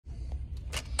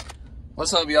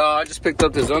What's up, y'all? I just picked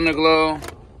up this Underglow.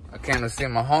 I came to see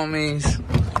my homies.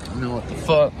 You know what the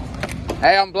fuck?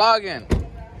 Hey, I'm vlogging.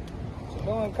 What's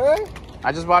going on, cuz?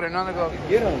 I just bought an Underglow.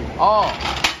 Get him. Oh,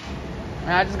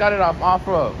 man, I just got it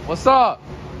off-road. What's up?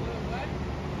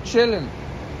 Chilling.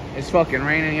 It's fucking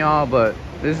raining, y'all, but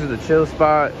this is the chill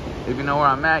spot. If you know where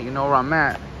I'm at, you know where I'm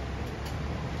at.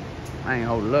 I ain't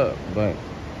hold up, but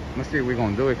let's see if we're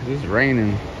gonna do it, because it's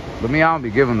raining. But me, I don't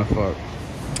be giving a fuck.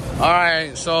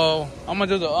 Alright, so I'm gonna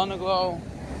do the Underglow.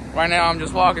 Right now I'm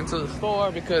just walking to the store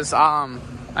because I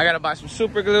gotta buy some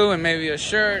super glue and maybe a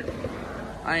shirt.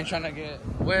 I ain't trying to get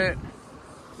wet,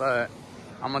 but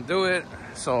I'm gonna do it.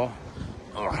 So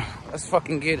let's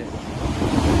fucking get it.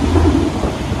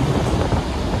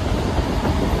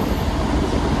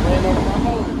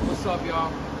 What's up,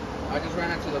 y'all? I just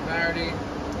ran into the battery.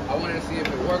 I wanted to see if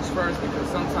it works first, because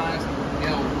sometimes, you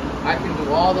know, I can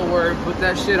do all the work, put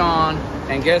that shit on,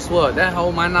 and guess what? That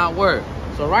hole might not work.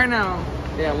 So right now,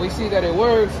 yeah, we see that it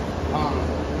works.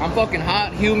 I'm fucking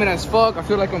hot, humid as fuck. I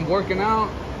feel like I'm working out.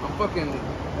 I'm fucking,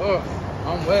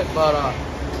 I'm wet, but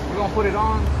we're gonna put it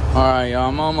on. All right, y'all,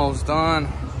 I'm almost done.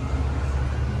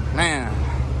 Man,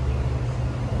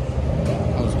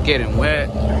 I was getting wet.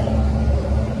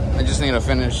 I just need to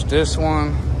finish this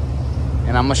one,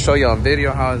 and I'm gonna show y'all a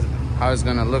video how it's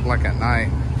gonna look like at night.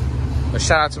 But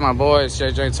shout out to my boys,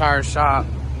 JJ Tire Shop,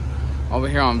 over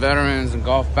here on Veterans and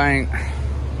Gulf Bank.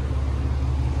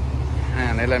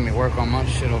 Man, they let me work on my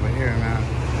shit over here, man.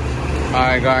 All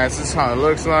right, guys, this is how it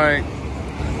looks like.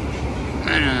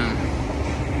 Man,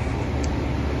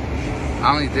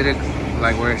 I only did it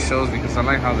like where it shows because I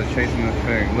like how the chasing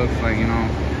effect looks like, you know.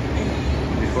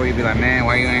 Before you be like, man,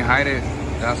 why you ain't hide it?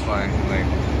 That's why, like,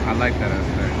 I like that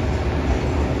aspect.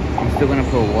 I'm still gonna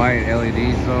put white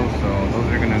LEDs though, so those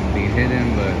are gonna be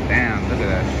hidden, but damn, look at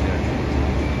that shit.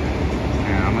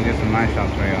 Man, I'm gonna get some nice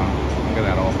shots for y'all. Look at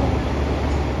that awful.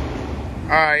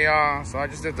 Alright, y'all, so I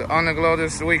just did the Underglow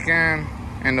this weekend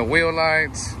and the wheel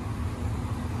lights.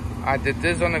 I did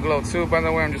this Underglow too, by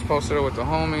the way. I'm just posted it with the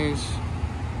homies.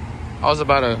 I was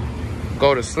about to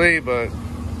go to sleep, but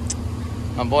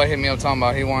my boy hit me up talking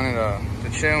about he wanted to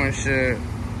chill and shit.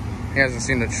 He hasn't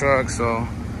seen the truck, so,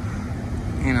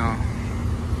 you know.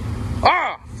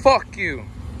 Ah, fuck you.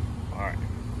 All right.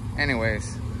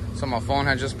 Anyways, so my phone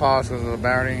had just paused because of the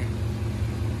battery.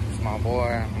 It's my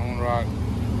boy, Moonrock.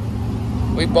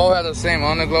 We both have the same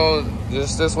Underglow.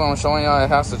 This one I'm showing y'all, it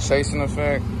has the chasing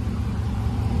effect,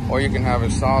 or you can have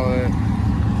it solid.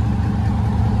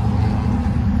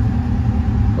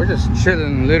 We're just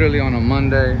chilling literally on a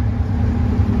Monday.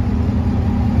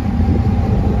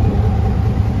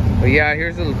 But yeah,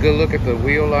 here's a good look at the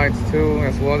wheel lights too,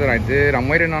 as well, that I did. I'm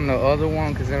waiting on the other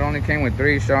one because it only came with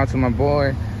 3. Shout out to my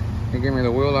boy. He gave me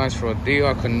the wheel lights for a deal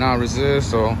I could not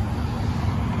resist, so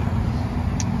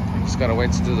just gotta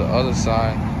wait to do the other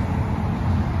side.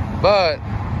 But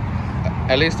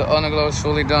at least the Underglow is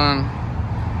fully done.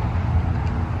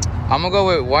 I'm gonna go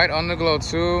with white Underglow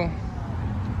too.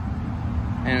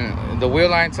 And the wheel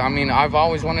lights, I mean, I've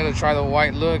always wanted to try the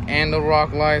white look and the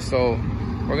rock light, so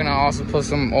we're gonna also put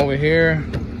some over here.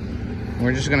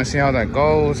 We're just gonna see how that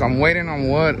goes. I'm waiting on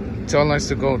what tail lights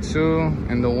to go to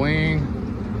and the wing.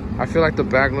 I feel like the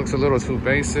back looks a little too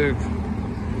basic.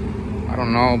 I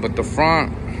don't know, but the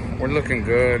front, we're looking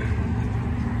good.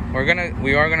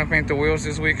 We are gonna paint the wheels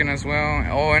this weekend as well.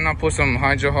 Oh, and I'll put some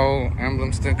HIDEYOHOE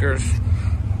emblem stickers.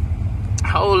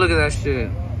 Oh, look at that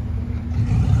shit.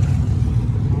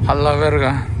 A la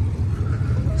verga.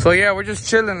 So yeah, we're just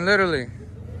chilling, literally.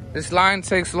 This line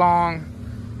takes long.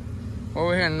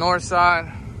 Over here in North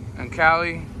Side and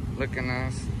Cali, looking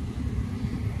nice.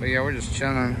 But yeah, we're just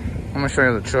chilling. I'm gonna show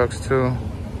you the trucks too.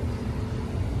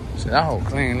 See that whole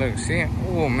clean. Look, see?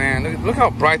 Oh man, look how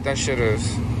bright that shit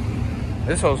is.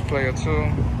 This hoe's player too.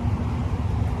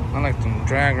 I like them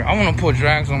drag. I wanna put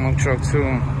drags on my truck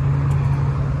too.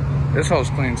 This hoe's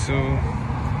clean too.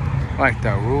 I like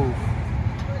that roof.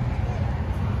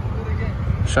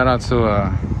 Shout out to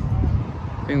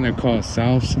I think they're called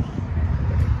South.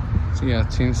 So yeah,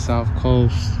 Team South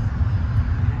Coast.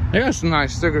 They got some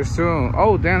nice stickers too.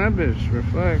 Oh damn, that bitch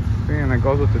reflects. See, and that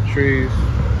goes with the trees.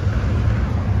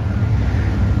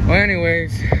 Well,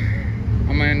 anyways,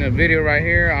 I'm gonna end the video right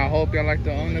here. I hope y'all like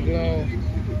the Underglow.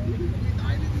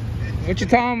 What you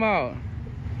talking about?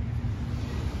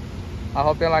 I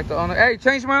hope y'all like the Underglow. Hey,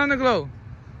 change my Underglow.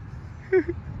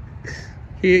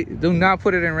 Do not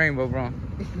put it in rainbow, bro.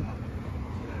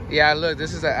 Yeah, look,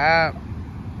 this is the app.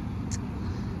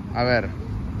 A ver,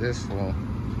 this fool.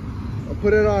 I'll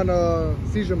put it on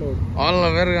seizure mode. A la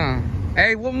verga.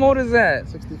 Hey, what mode is that?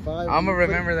 65. I'm gonna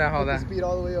remember that hoe. That speed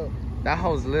all the way up. That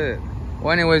hoe's lit.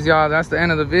 Well, anyways, y'all, that's the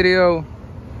end of the video.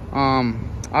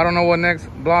 I don't know what next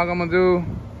vlog I'm gonna do.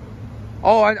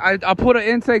 Oh, I put an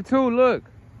intake too, look.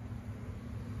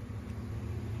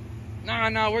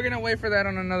 Nah, we're gonna wait for that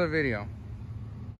on another video.